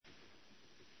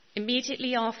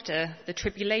Immediately after the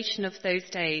tribulation of those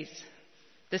days,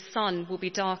 the sun will be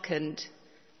darkened,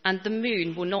 and the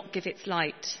moon will not give its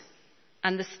light,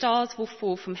 and the stars will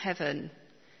fall from heaven,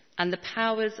 and the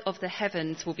powers of the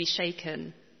heavens will be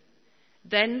shaken.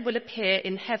 Then will appear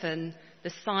in heaven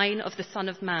the sign of the Son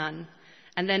of Man,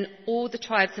 and then all the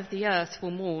tribes of the earth will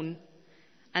mourn,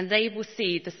 and they will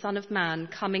see the Son of Man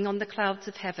coming on the clouds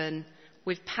of heaven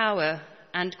with power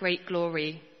and great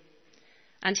glory.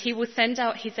 And he will send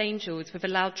out his angels with a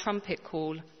loud trumpet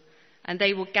call, and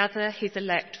they will gather his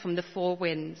elect from the four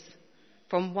winds,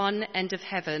 from one end of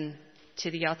heaven to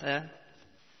the other.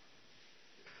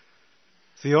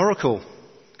 The oracle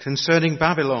concerning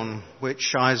Babylon,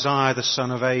 which Isaiah the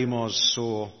son of Amos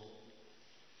saw.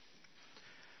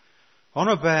 On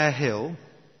a bare hill,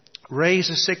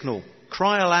 raise a signal,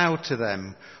 cry aloud to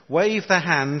them, wave the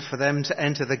hand for them to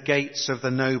enter the gates of the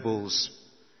nobles.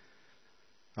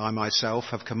 I myself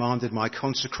have commanded my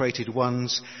consecrated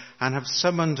ones and have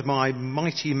summoned my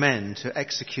mighty men to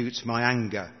execute my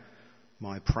anger,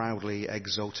 my proudly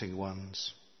exulting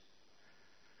ones.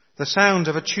 The sound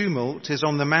of a tumult is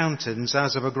on the mountains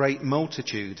as of a great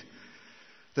multitude,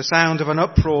 the sound of an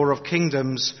uproar of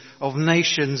kingdoms, of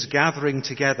nations gathering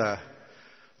together.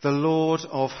 The Lord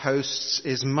of hosts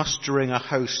is mustering a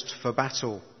host for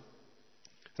battle.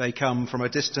 They come from a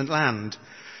distant land,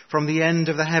 from the end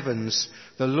of the heavens,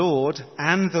 the Lord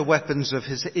and the weapons of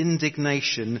his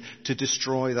indignation to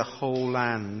destroy the whole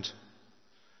land.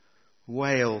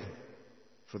 Wail,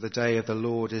 for the day of the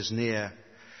Lord is near.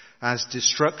 As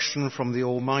destruction from the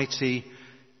Almighty,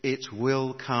 it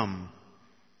will come.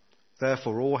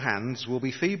 Therefore all hands will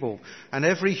be feeble, and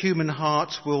every human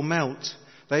heart will melt.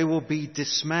 They will be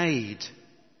dismayed.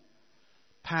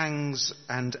 Pangs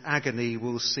and agony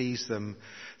will seize them.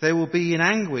 They will be in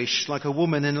anguish like a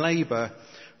woman in labour.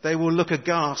 They will look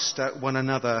aghast at one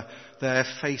another. Their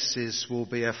faces will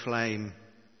be aflame.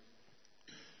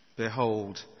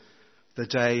 Behold, the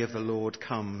day of the Lord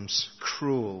comes,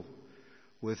 cruel,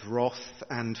 with wrath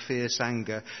and fierce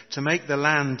anger, to make the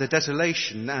land a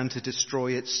desolation and to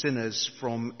destroy its sinners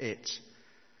from it.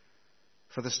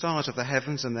 For the stars of the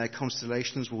heavens and their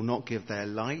constellations will not give their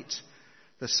light.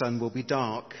 The sun will be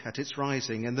dark at its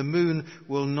rising, and the moon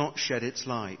will not shed its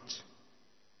light.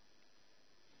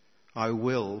 I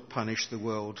will punish the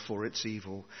world for its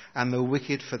evil, and the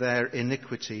wicked for their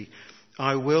iniquity.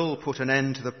 I will put an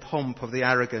end to the pomp of the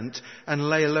arrogant, and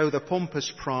lay low the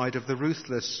pompous pride of the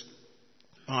ruthless.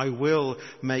 I will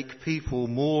make people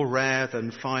more rare than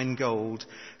fine gold,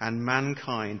 and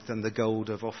mankind than the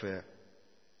gold of Ophir.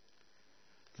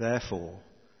 Therefore,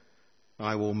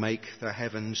 I will make the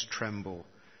heavens tremble,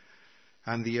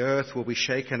 and the earth will be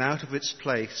shaken out of its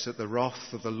place at the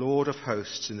wrath of the Lord of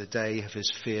hosts in the day of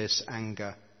his fierce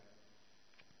anger.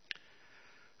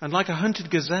 And like a hunted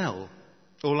gazelle,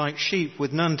 or like sheep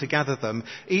with none to gather them,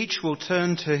 each will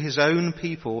turn to his own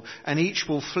people, and each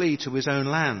will flee to his own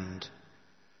land.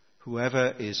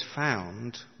 Whoever is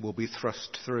found will be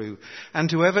thrust through, and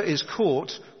whoever is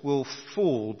caught will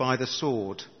fall by the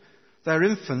sword. Their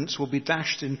infants will be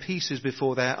dashed in pieces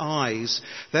before their eyes.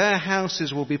 Their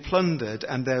houses will be plundered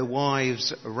and their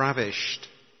wives ravished.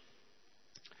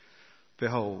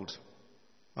 Behold,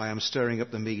 I am stirring up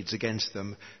the Medes against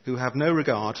them, who have no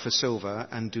regard for silver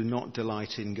and do not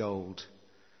delight in gold.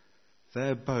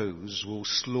 Their bows will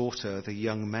slaughter the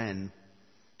young men.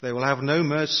 They will have no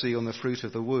mercy on the fruit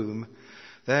of the womb.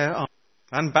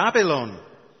 And Babylon,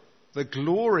 the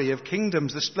glory of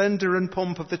kingdoms, the splendor and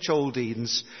pomp of the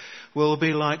Chaldeans, will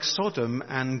be like Sodom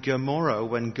and Gomorrah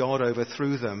when God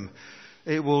overthrew them.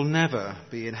 It will never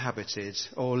be inhabited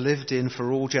or lived in for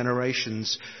all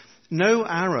generations. No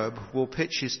Arab will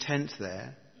pitch his tent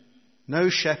there. No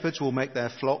shepherds will make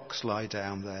their flocks lie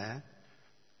down there.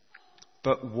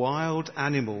 But wild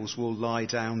animals will lie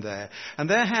down there, and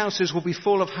their houses will be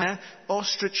full of hair.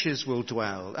 Ostriches will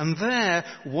dwell, and there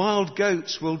wild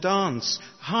goats will dance.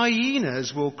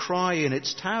 Hyenas will cry in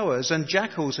its towers, and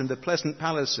jackals in the pleasant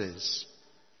palaces.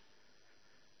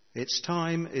 Its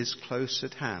time is close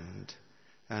at hand,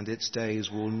 and its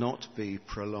days will not be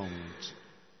prolonged.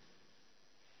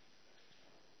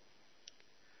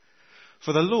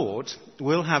 For the Lord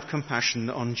will have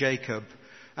compassion on Jacob,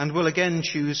 and will again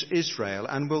choose Israel,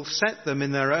 and will set them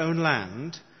in their own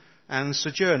land, and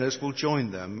sojourners will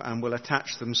join them, and will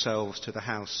attach themselves to the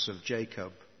house of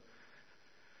Jacob.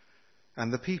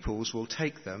 And the peoples will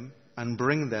take them, and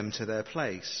bring them to their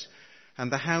place,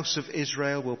 and the house of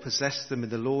Israel will possess them in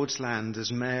the Lord's land as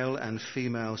male and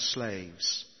female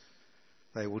slaves.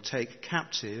 They will take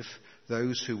captive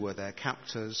those who were their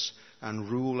captors, and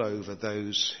rule over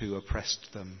those who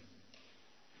oppressed them.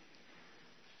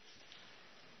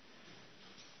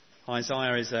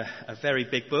 Isaiah is a very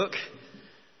big book.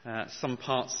 Some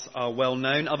parts are well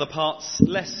known, other parts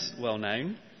less well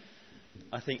known.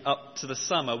 I think up to the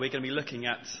summer we're going to be looking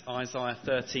at Isaiah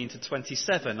 13 to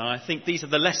 27. And I think these are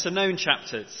the lesser known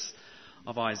chapters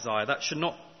of Isaiah. That should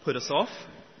not put us off.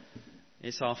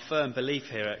 It's our firm belief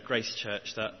here at Grace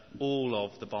Church that all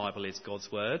of the Bible is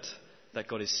God's word, that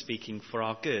God is speaking for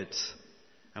our good.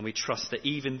 And we trust that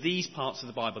even these parts of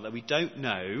the Bible that we don't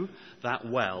know that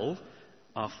well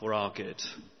are for our good.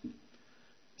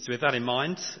 So with that in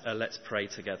mind, let's pray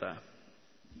together.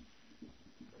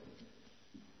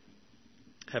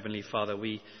 Heavenly Father,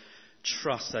 we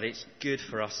trust that it's good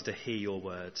for us to hear your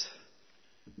word.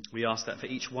 We ask that for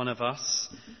each one of us,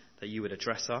 that you would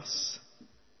address us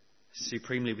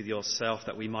supremely with yourself,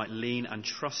 that we might lean and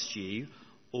trust you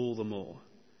all the more.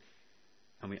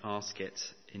 And we ask it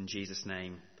in Jesus'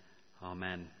 name.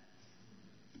 Amen.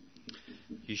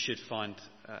 You should find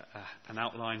an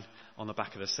outline on the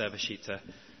back of the service sheet to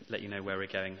let you know where we're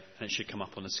going, and it should come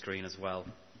up on the screen as well.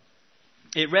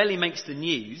 It rarely makes the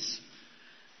news,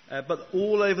 but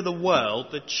all over the world,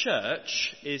 the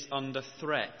church is under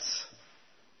threat.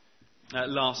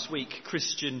 Last week,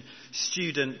 Christian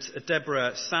student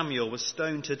Deborah Samuel was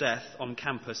stoned to death on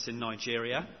campus in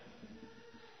Nigeria.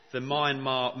 The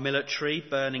Myanmar military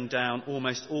burning down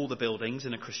almost all the buildings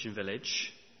in a Christian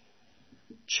village.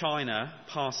 China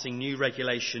passing new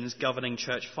regulations governing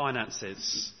church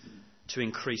finances to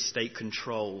increase state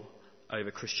control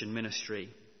over Christian ministry.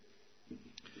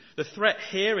 The threat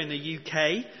here in the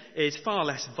UK is far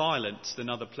less violent than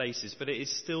other places, but it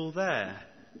is still there.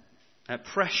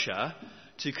 Pressure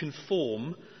to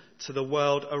conform to the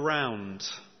world around.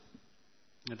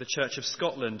 The Church of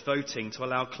Scotland voting to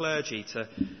allow clergy to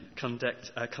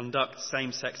conduct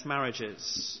same-sex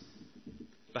marriages.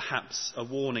 Perhaps a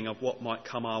warning of what might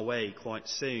come our way quite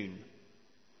soon.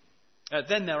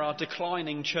 Then there are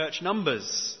declining church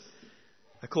numbers.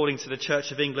 According to the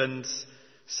Church of England's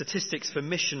Statistics for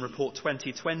Mission Report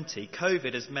 2020,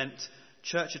 COVID has meant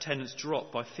church attendance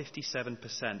dropped by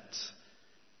 57%.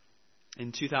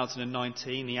 In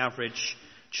 2019, the average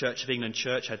Church of England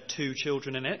church had 2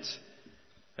 children in it,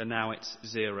 and now it's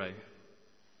 0.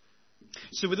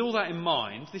 So with all that in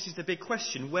mind, this is the big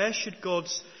question. Where should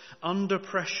God's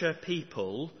under-pressure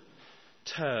people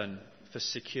turn for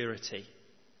security?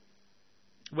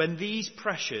 When these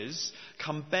pressures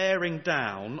come bearing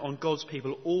down on God's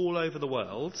people all over the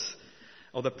world,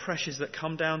 or the pressures that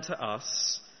come down to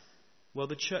us, well,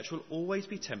 the church will always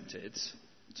be tempted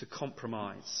to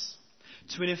compromise,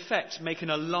 to in effect make an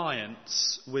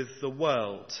alliance with the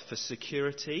world for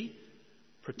security,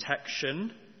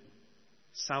 protection,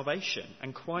 salvation,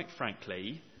 and quite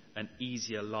frankly, an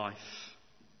easier life.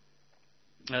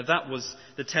 That was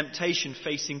the temptation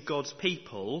facing God's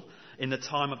people in the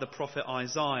time of the prophet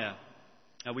Isaiah.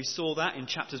 We saw that in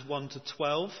chapters 1 to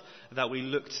 12 that we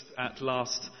looked at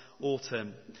last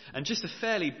autumn. And just a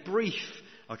fairly brief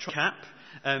recap,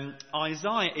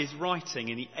 Isaiah is writing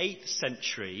in the 8th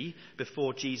century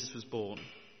before Jesus was born.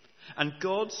 And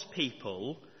God's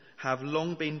people have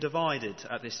long been divided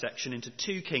at this section into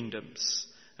 2 kingdoms.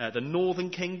 The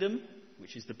northern kingdom,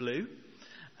 which is the blue,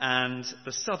 and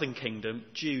the southern kingdom,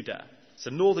 Judah.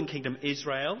 So northern kingdom,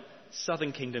 Israel,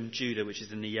 southern kingdom, Judah, which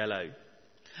is in the yellow.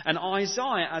 And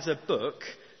Isaiah, as a book,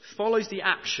 follows the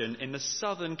action in the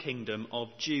southern kingdom of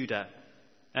Judah.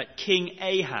 King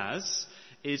Ahaz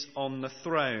is on the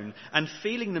throne, and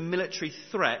feeling the military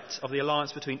threat of the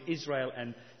alliance between Israel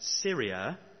and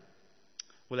Syria,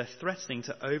 well, they're threatening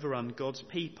to overrun God's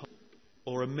people,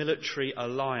 or a military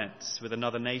alliance with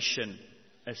another nation,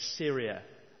 Assyria,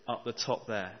 up the top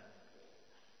there.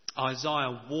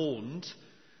 Isaiah warned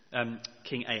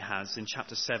King Ahaz in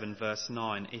chapter 7, verse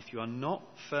 9, if you are not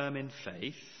firm in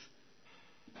faith,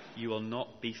 you will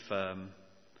not be firm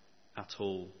at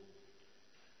all.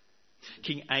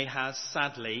 King Ahaz,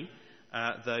 sadly,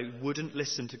 though, wouldn't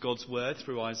listen to God's word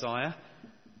through Isaiah,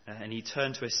 and he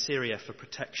turned to Assyria for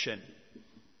protection.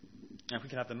 Now, if we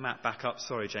can have the map back up,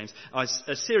 sorry, James.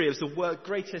 Assyria was the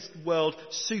greatest world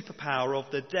superpower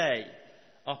of the day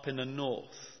up in the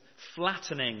north,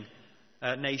 flattening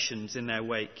nations in their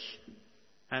wake.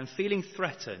 And feeling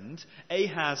threatened,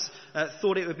 Ahaz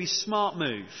thought it would be a smart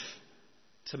move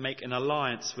to make an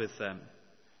alliance with them.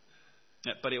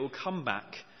 But it will come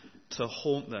back to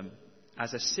haunt them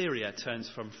as Assyria turns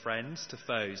from friends to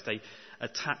foes. They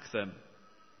attack them.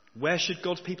 Where should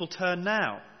God's people turn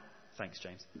now? Thanks,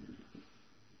 James.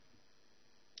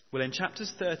 Well, in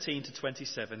chapters 13 to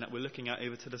 27 that we're looking at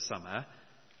over to the summer,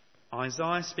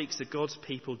 Isaiah speaks to God's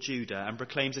people, Judah, and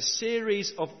proclaims a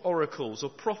series of oracles or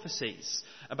prophecies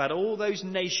about all those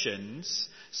nations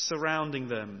surrounding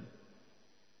them.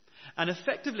 And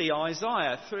effectively,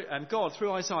 God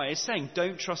through Isaiah is saying,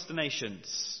 don't trust the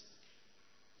nations.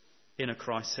 In a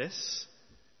crisis,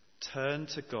 turn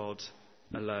to God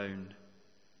alone.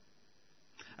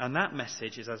 And that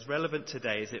message is as relevant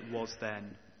today as it was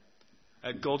then.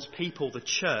 God's people, the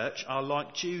church, are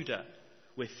like Judah.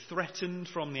 We're threatened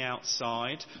from the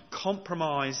outside,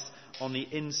 compromised on the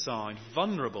inside,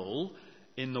 vulnerable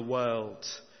in the world.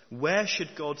 Where should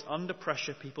God's under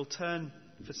pressure people turn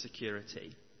for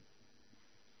security?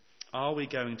 Are we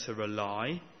going to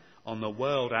rely on the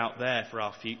world out there for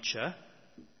our future,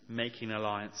 making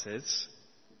alliances?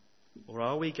 Or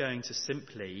are we going to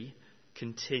simply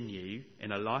continue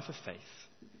in a life of faith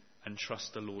and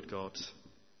trust the Lord God?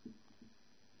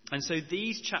 And so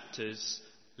these chapters,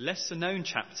 lesser known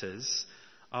chapters,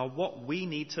 are what we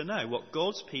need to know, what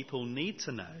God's people need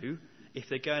to know if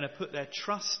they're going to put their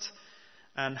trust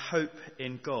and hope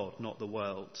in God, not the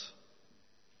world.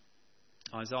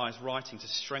 Isaiah is writing to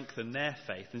strengthen their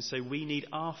faith, and so we need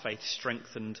our faith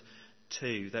strengthened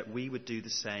too, that we would do the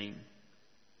same.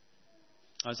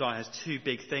 Isaiah has two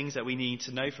big things that we need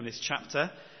to know from this chapter.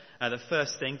 The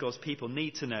first thing God's people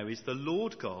need to know is the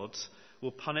Lord God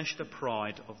will punish the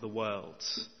pride of the world.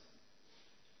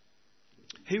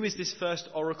 Who is this first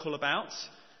oracle about?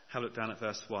 Have a look down at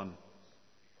verse 1.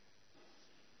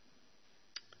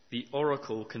 The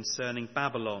oracle concerning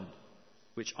Babylon,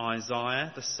 which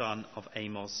Isaiah, the son of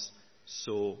Amos,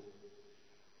 saw.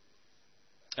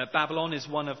 Babylon is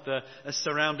one of the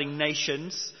surrounding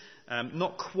nations,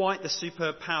 not quite the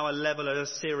superpower level of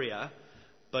Assyria,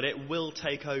 but it will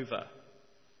take over.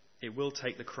 It will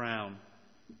take the crown.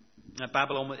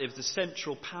 Babylon is the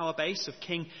central power base of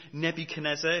King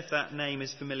Nebuchadnezzar. If that name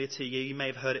is familiar to you, you may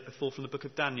have heard it before from the book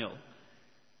of Daniel.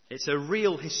 It's a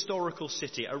real historical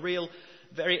city, a real,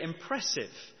 very impressive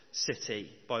city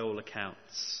by all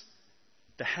accounts.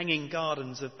 The Hanging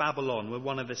Gardens of Babylon were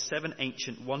one of the 7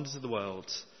 ancient wonders of the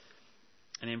world.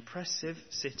 An impressive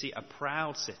city, a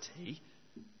proud city,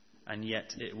 and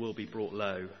yet it will be brought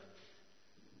low.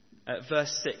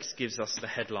 Verse 6 gives us the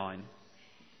headline.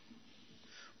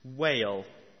 Wail,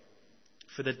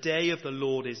 for the day of the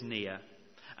Lord is near.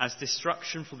 As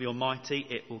destruction from the Almighty,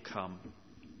 it will come.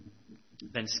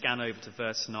 Then scan over to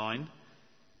verse 9.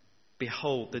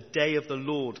 Behold, the day of the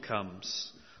Lord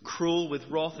comes, cruel with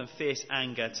wrath and fierce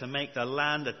anger, to make the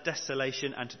land a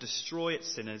desolation and to destroy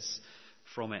its sinners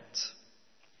from it.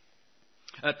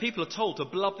 People are told to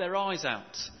blub their eyes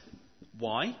out.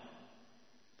 Why?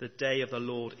 The day of the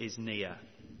Lord is near.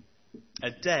 A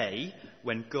day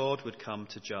when God would come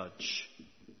to judge.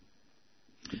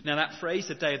 Now that phrase,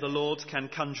 the day of the Lord, can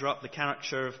conjure up the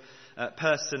caricature of a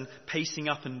person pacing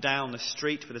up and down the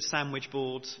street with a sandwich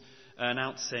board,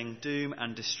 announcing doom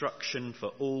and destruction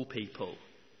for all people.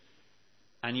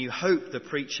 And you hope the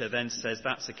preacher then says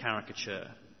that's a caricature.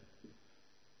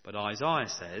 But Isaiah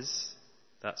says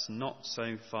that's not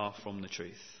so far from the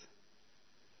truth.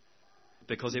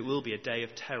 Because it will be a day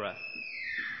of terror.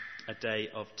 A day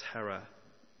of terror.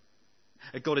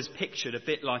 God is pictured a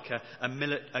bit like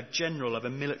a general of a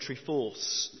military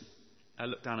force.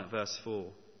 Look down at verse 4.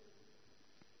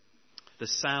 The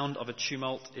sound of a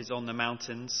tumult is on the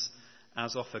mountains,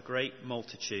 as of a great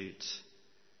multitude.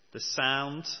 The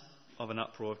sound of an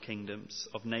uproar of kingdoms,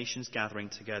 of nations gathering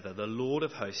together. The Lord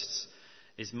of hosts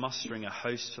is mustering a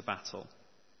host for battle.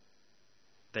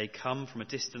 They come from a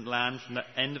distant land, from the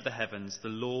end of the heavens, the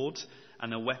Lord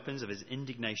and the weapons of his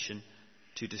indignation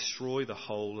to destroy the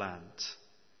whole land.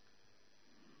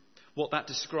 What that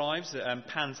describes,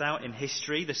 pans out in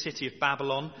history. The city of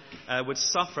Babylon would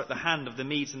suffer at the hand of the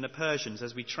Medes and the Persians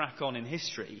as we track on in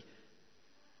history.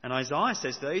 And Isaiah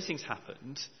says those things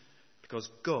happened because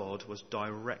God was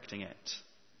directing it.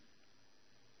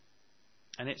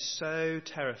 And it's so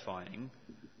terrifying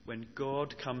when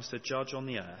God comes to judge on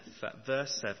the earth that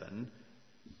verse 7,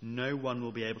 no one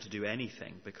will be able to do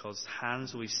anything because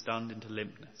hands will be stunned into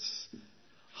limpness.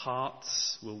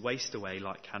 Hearts will waste away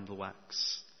like candle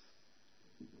wax.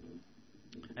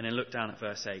 And then look down at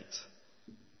verse 8.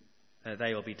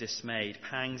 They will be dismayed.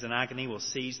 Pangs and agony will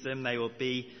seize them. They will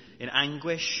be in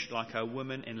anguish like a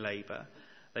woman in labour.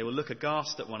 They will look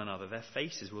aghast at one another. Their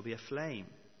faces will be aflame.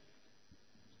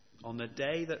 On the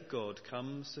day that God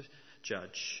comes to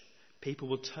judge, people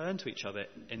will turn to each other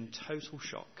in total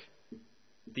shock.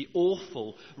 The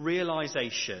awful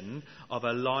realization of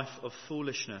a life of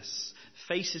foolishness.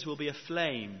 Faces will be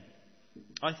aflame.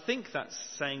 I think that's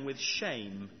saying with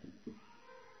shame.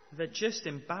 They're just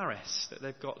embarrassed that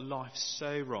they've got life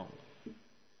so wrong.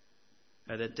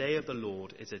 The day of the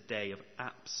Lord is a day of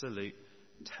absolute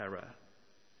terror.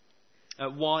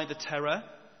 Why the terror?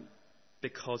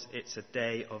 Because it's a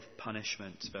day of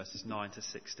punishment, verses 9 to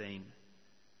 16.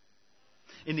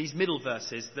 In these middle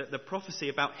verses, the prophecy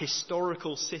about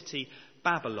historical city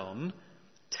Babylon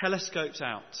telescopes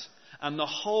out, and the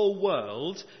whole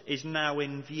world is now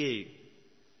in view.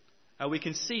 We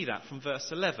can see that from verse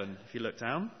 11, if you look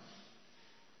down.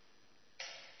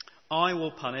 I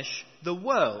will punish the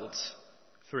world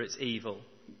for its evil,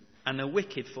 and the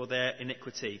wicked for their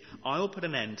iniquity. I will put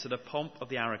an end to the pomp of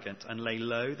the arrogant and lay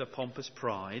low the pompous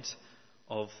pride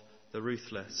of the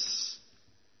ruthless.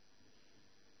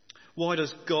 Why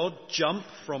does God jump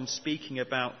from speaking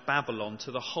about Babylon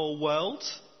to the whole world?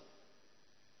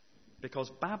 Because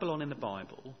Babylon in the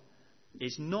Bible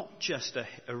is not just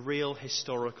a real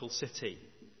historical city.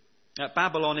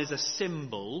 Babylon is a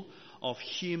symbol of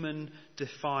human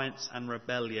defiance and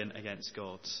rebellion against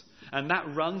God. And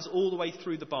that runs all the way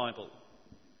through the Bible.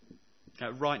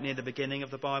 Right near the beginning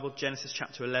of the Bible, Genesis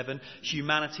chapter 11,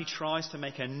 humanity tries to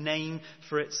make a name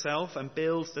for itself and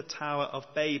builds the Tower of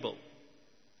Babel.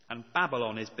 And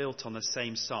Babylon is built on the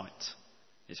same site.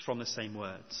 It's from the same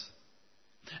words.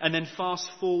 And then fast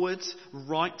forward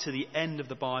right to the end of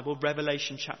the Bible,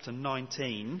 Revelation chapter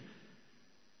 19,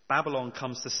 Babylon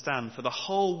comes to stand for the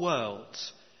whole world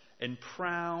in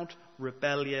proud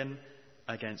rebellion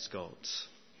against God.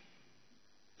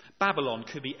 Babylon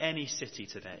could be any city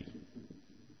today.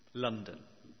 London,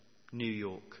 New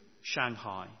York,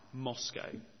 Shanghai, Moscow.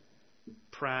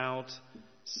 Proud,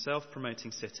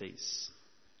 self-promoting cities,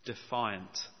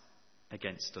 defiant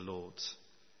against the Lord.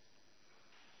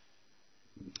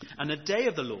 And the day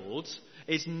of the Lord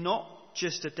is not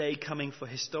just a day coming for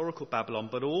historical Babylon,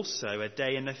 but also a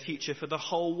day in the future for the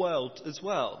whole world as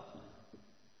well.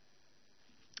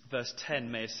 Verse 10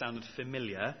 may have sounded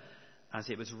familiar as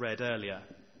it was read earlier.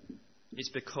 It's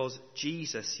because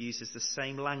Jesus uses the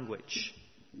same language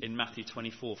in Matthew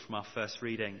 24 from our first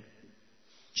reading.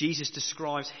 Jesus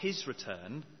describes his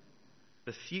return,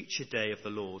 the future day of the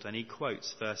Lord, and he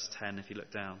quotes verse 10 if you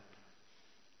look down.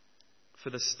 For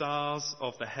the stars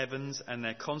of the heavens and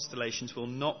their constellations will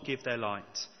not give their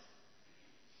light.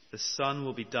 The sun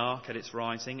will be dark at its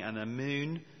rising, and the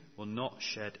moon will not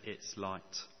shed its light.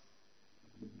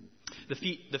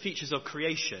 The features of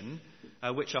creation,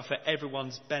 which are for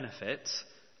everyone's benefit,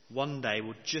 one day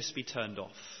will just be turned off,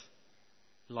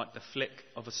 like the flick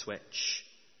of a switch.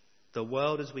 The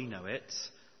world as we know it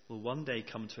will one day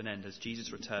come to an end as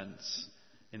Jesus returns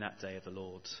in that day of the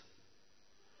Lord.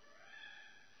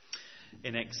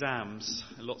 In exams,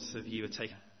 lots of you are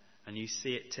taking, and you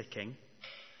see it ticking.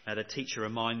 The teacher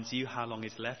reminds you how long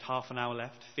is left, half an hour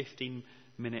left, 15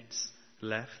 minutes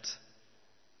left.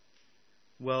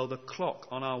 Well, the clock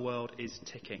on our world is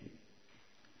ticking.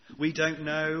 We don't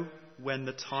know when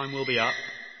the time will be up,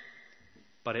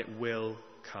 but it will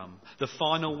come. The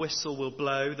final whistle will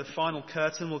blow, the final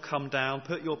curtain will come down,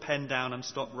 put your pen down and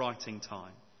stop writing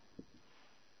time.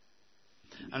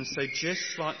 And so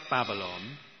just like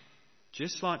Babylon,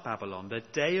 the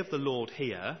day of the Lord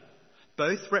here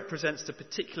both represents the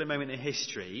particular moment in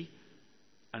history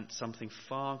and something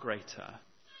far greater.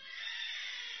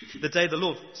 The day of the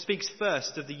Lord speaks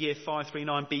first of the year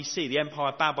 539 BC. The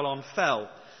empire of Babylon fell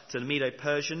to the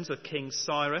Medo-Persians of King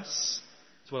Cyrus.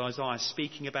 That's what Isaiah is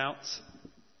speaking about.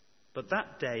 But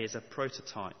that day is a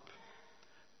prototype,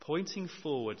 pointing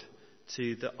forward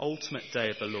to the ultimate day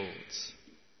of the Lord.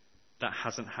 That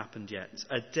hasn't happened yet.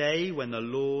 A day when the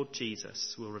Lord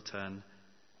Jesus will return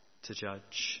to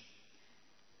judge.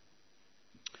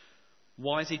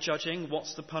 Why is he judging?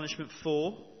 What's the punishment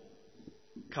for?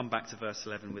 Come back to verse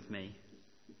 11 with me.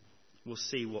 We'll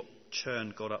see what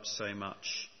churned God up so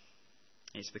much.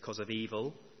 It's because of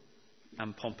evil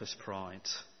and pompous pride.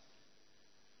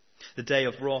 The day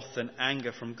of wrath and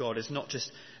anger from God is not just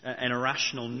an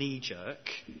irrational knee-jerk.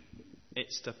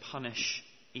 It's to punish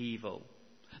evil.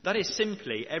 That is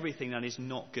simply everything that is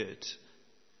not good.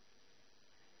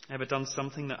 Ever done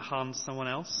something that harms someone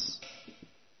else?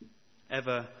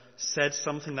 Ever said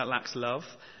something that lacks love?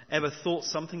 Ever thought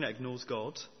something that ignores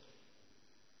God?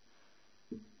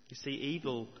 You see,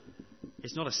 evil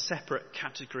is not a separate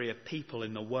category of people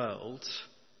in the world.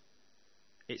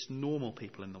 It's normal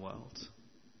people in the world.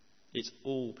 It's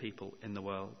all people in the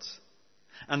world.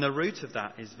 And the root of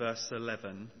that is verse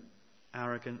 11,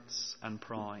 arrogance and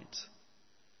pride.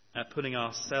 Putting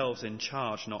ourselves in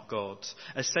charge, not God.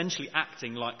 Essentially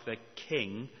acting like the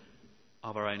king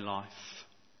of our own life.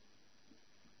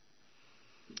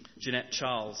 Jeanette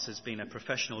Charles has been a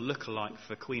professional lookalike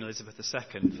for Queen Elizabeth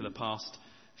II for the past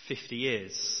 50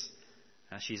 years.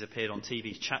 She's appeared on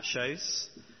TV chat shows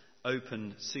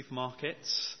opened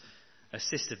supermarkets,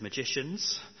 assisted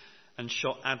magicians, and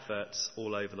shot adverts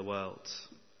all over the world.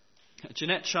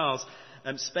 Jeanette Charles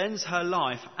spends her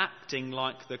life acting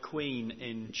like the Queen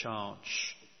in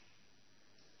charge.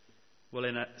 Well,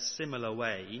 in a similar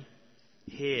way,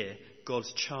 here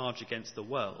God's charge against the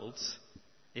world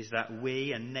is that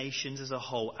we and nations as a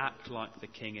whole act like the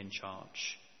King in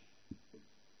charge,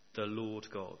 the Lord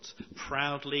God,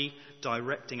 proudly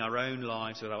directing our own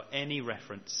lives without any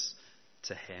reference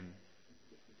to him.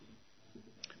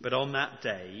 But on that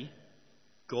day,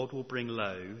 God will bring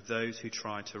low those who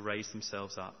try to raise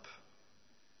themselves up.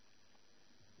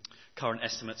 Current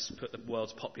estimates put the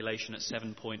world's population at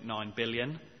 7.9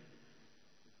 billion.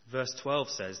 Verse 12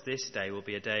 says this day will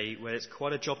be a day where it's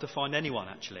quite a job to find anyone,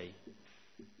 actually.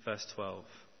 Verse 12,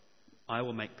 I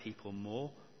will make people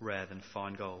more rare than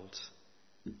fine gold,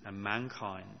 and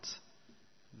mankind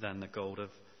than the gold of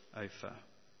Ophir.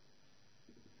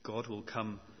 God will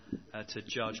come to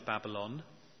judge Babylon,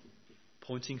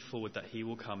 pointing forward that he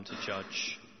will come to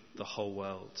judge the whole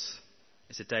world.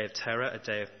 It's a day of terror, a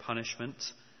day of punishment,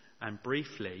 and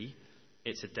briefly,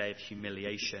 it's a day of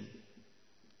humiliation.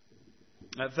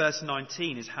 Verse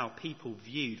 19 is how people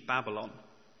viewed Babylon.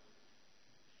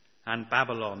 And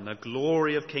Babylon, the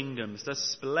glory of kingdoms, the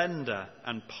splendour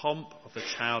and pomp of the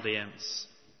Chaldeans.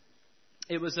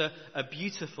 It was a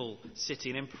beautiful city,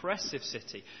 an impressive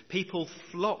city. People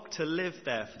flocked to live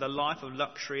there for the life of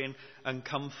luxury and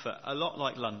comfort, a lot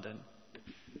like London.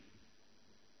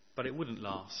 But it wouldn't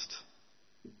last.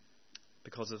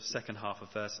 Because of the second half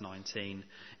of verse 19,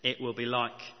 it will be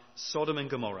like Sodom and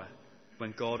Gomorrah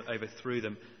when God overthrew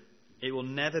them. It will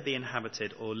never be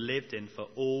inhabited or lived in for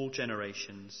all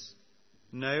generations.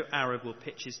 No Arab will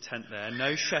pitch his tent there.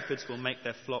 No shepherds will make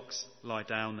their flocks lie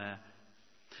down there.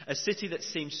 A city that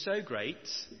seems so great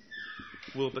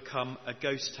will become a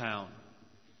ghost town.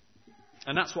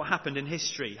 And that's what happened in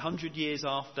history. 100 years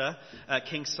after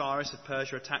King Cyrus of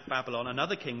Persia attacked Babylon,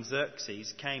 another king,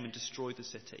 Xerxes, came and destroyed the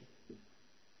city.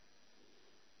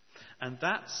 And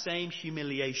that same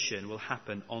humiliation will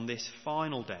happen on this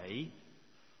final day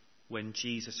when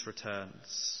Jesus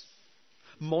returns.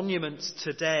 Monuments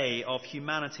today of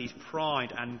humanity's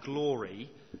pride and glory,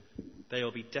 they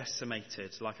will be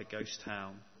decimated like a ghost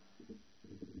town.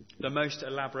 The most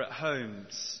elaborate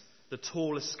homes, the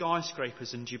tallest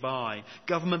skyscrapers in Dubai,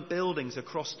 government buildings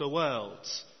across the world,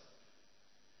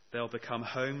 they'll become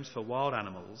homes for wild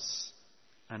animals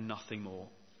and nothing more.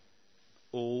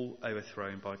 All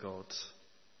overthrown by God.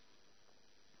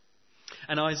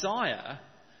 And Isaiah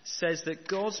says that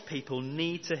God's people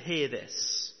need to hear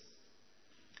this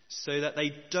so that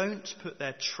they don't put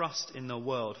their trust in the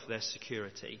world for their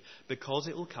security, because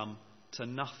it will come to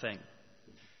nothing.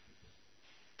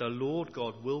 The Lord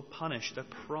God will punish the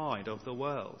pride of the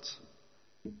world.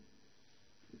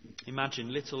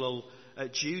 Imagine little old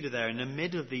Judah there in the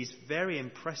middle of these very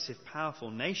impressive,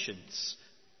 powerful nations.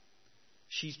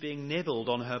 She's being nibbled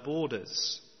on her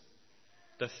borders.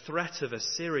 The threat of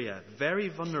Assyria, very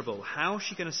vulnerable. How is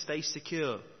she going to stay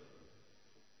secure?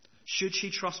 Should she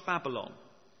trust Babylon?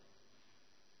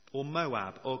 Or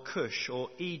Moab? Or Cush? Or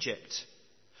Egypt?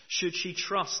 Should she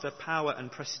trust the power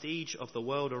and prestige of the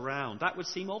world around? That would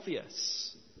seem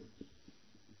obvious.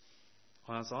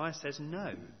 Isaiah says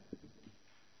no.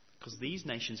 Because these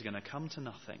nations are going to come to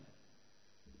nothing.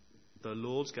 The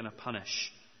Lord's going to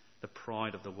punish the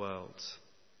pride of the world.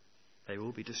 They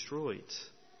will be destroyed.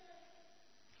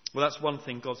 Well, that's one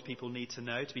thing God's people need to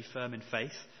know to be firm in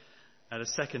faith. And the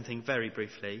second thing, very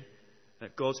briefly,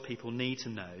 that God's people need to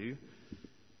know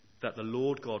that the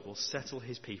Lord God will settle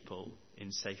his people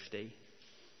in safety.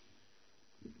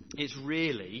 It's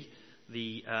really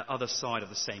the other side of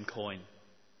the same coin.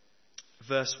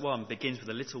 Verse 1 begins with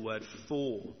a little word,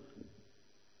 for.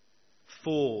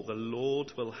 For the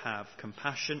Lord will have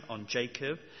compassion on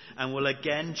Jacob and will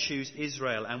again choose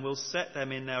Israel and will set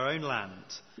them in their own land.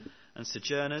 And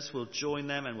sojourners will join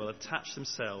them and will attach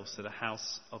themselves to the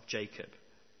house of Jacob.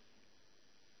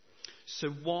 So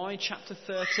why chapter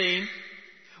 13?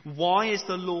 Why is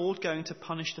the Lord going to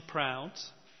punish the proud?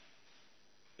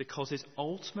 Because his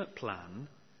ultimate plan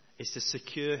is to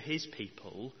secure his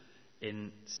people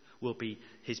will be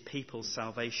his people's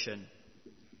salvation.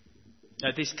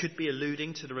 This could be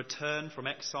alluding to the return from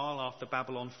exile after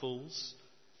Babylon falls,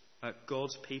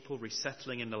 God's people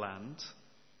resettling in the land.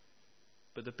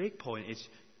 But the big point is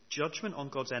judgment on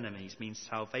God's enemies means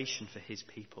salvation for his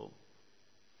people.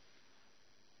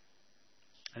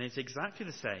 And it's exactly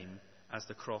the same as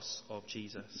the cross of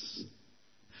Jesus.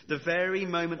 The very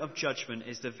moment of judgment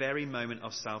is the very moment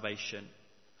of salvation.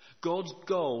 God's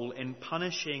goal in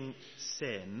punishing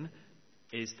sin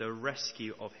is the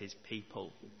rescue of his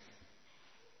people.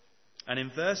 And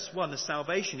in verse 1, the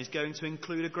salvation is going to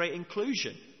include a great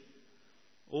inclusion.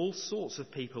 All sorts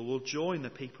of people will join the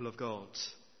people of God.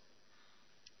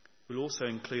 It will also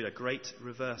include a great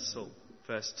reversal.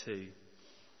 Verse 2.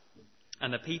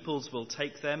 And the peoples will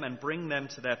take them and bring them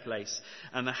to their place,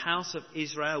 and the house of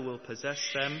Israel will possess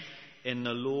them in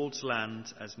the Lord's land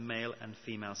as male and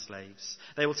female slaves.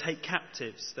 They will take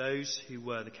captives those who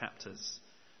were the captors,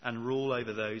 and rule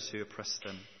over those who oppressed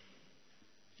them.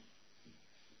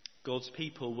 God's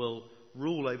people will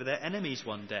rule over their enemies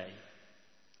one day.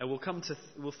 And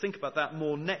we'll think about that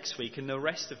more next week in the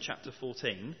rest of chapter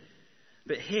 14.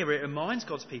 But here it reminds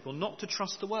God's people not to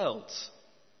trust the world.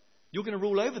 You're going to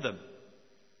rule over them.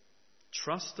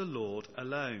 Trust the Lord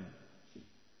alone.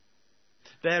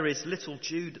 There is little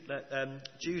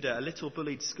Judah, a little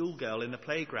bullied schoolgirl in the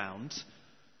playground,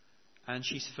 and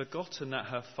she's forgotten that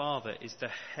her father is the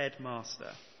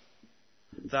headmaster,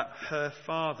 that her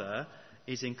father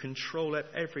is in control of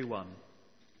everyone,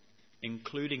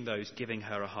 including those giving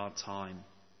her a hard time.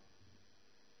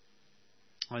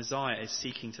 Isaiah is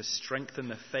seeking to strengthen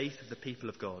the faith of the people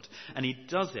of God, and he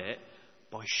does it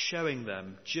by showing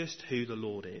them just who the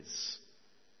Lord is.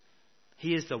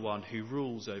 He is the one who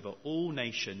rules over all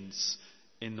nations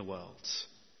in the world.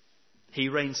 He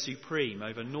reigns supreme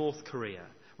over North Korea,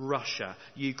 Russia,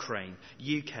 Ukraine,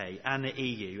 UK and the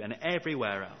EU and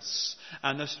everywhere else.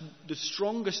 And the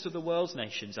strongest of the world's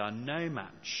nations are no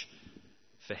match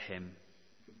for him.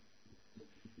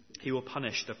 He will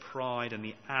punish the pride and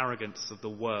the arrogance of the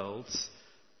world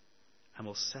and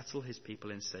will settle his people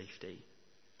in safety.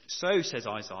 So, says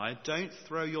Isaiah, don't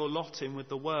throw your lot in with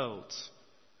the world.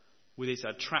 With its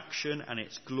attraction and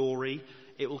its glory,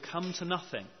 it will come to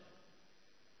nothing.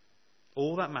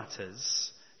 All that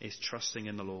matters is trusting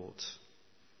in the Lord.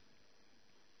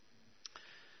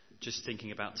 Just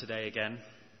thinking about today again,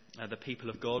 the people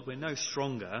of God, we're no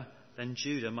stronger than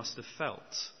Judah must have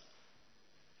felt.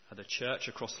 The church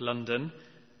across London,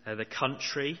 the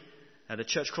country, the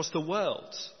church across the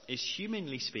world is,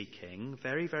 humanly speaking,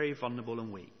 very, very vulnerable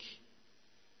and weak.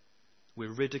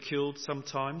 We're ridiculed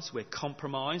sometimes, we're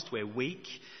compromised, we're weak,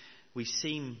 we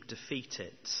seem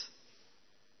defeated.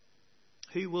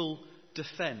 Who will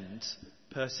defend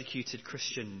persecuted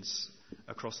Christians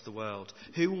across the world?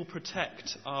 Who will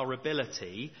protect our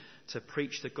ability to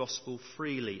preach the gospel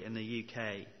freely in the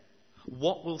UK?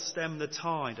 What will stem the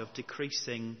tide of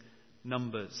decreasing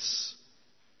numbers?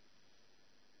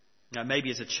 Now, maybe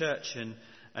as a church and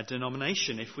a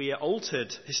denomination, if we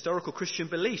altered historical Christian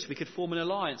beliefs, we could form an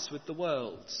alliance with the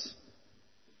world,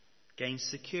 gain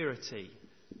security,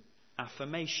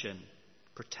 affirmation,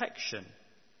 protection.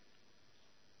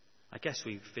 I guess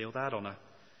we feel that on a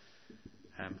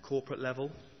corporate level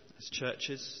as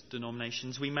churches,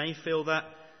 denominations. We may feel that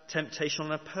temptation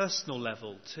on a personal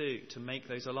level too, to make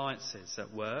those alliances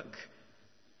at work,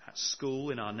 at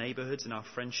school, in our neighbourhoods, in our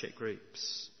friendship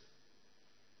groups.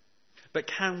 But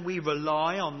can we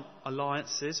rely on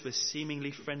alliances with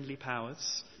seemingly friendly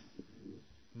powers?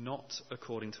 Not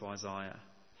according to Isaiah.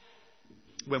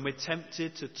 When we're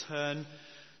tempted to turn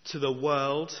to the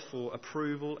world for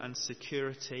approval and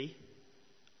security,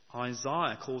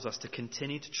 Isaiah calls us to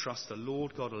continue to trust the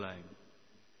Lord God alone.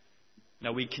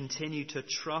 Now we continue to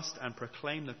trust and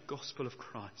proclaim the gospel of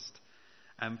Christ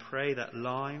and pray that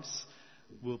lives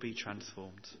will be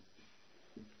transformed.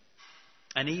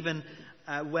 And even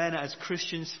when as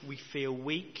Christians we feel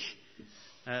weak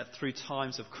through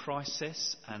times of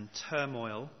crisis and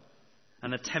turmoil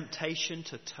and a temptation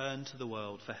to turn to the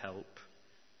world for help,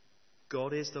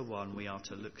 God is the one we are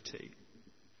to look to.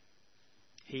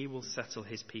 He will settle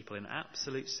his people in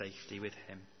absolute safety with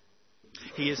him.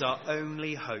 He is our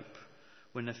only hope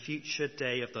when the future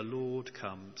day of the Lord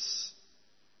comes,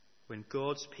 when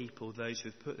God's people, those who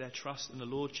have put their trust in the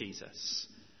Lord Jesus,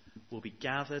 will be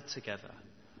gathered together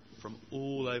from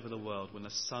all over the world when the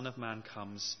Son of Man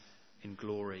comes in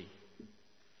glory.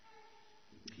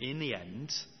 In the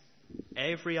end,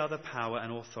 every other power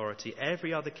and authority,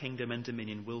 every other kingdom and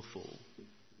dominion will fall.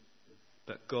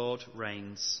 But God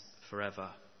reigns forever.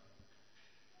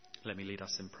 Let me lead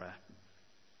us in prayer.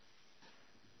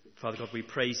 Father God, we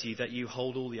praise you that you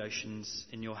hold all the oceans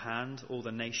in your hand, all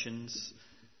the nations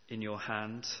in your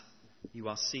hand. You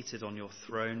are seated on your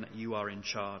throne, that you are in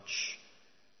charge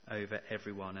over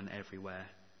everyone and everywhere.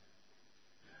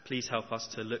 Please help us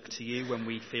to look to you when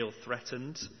we feel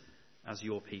threatened as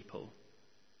your people.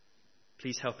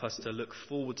 Please help us to look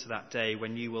forward to that day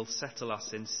when you will settle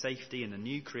us in safety in a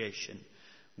new creation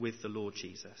with the Lord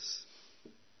Jesus.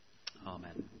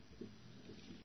 Amen.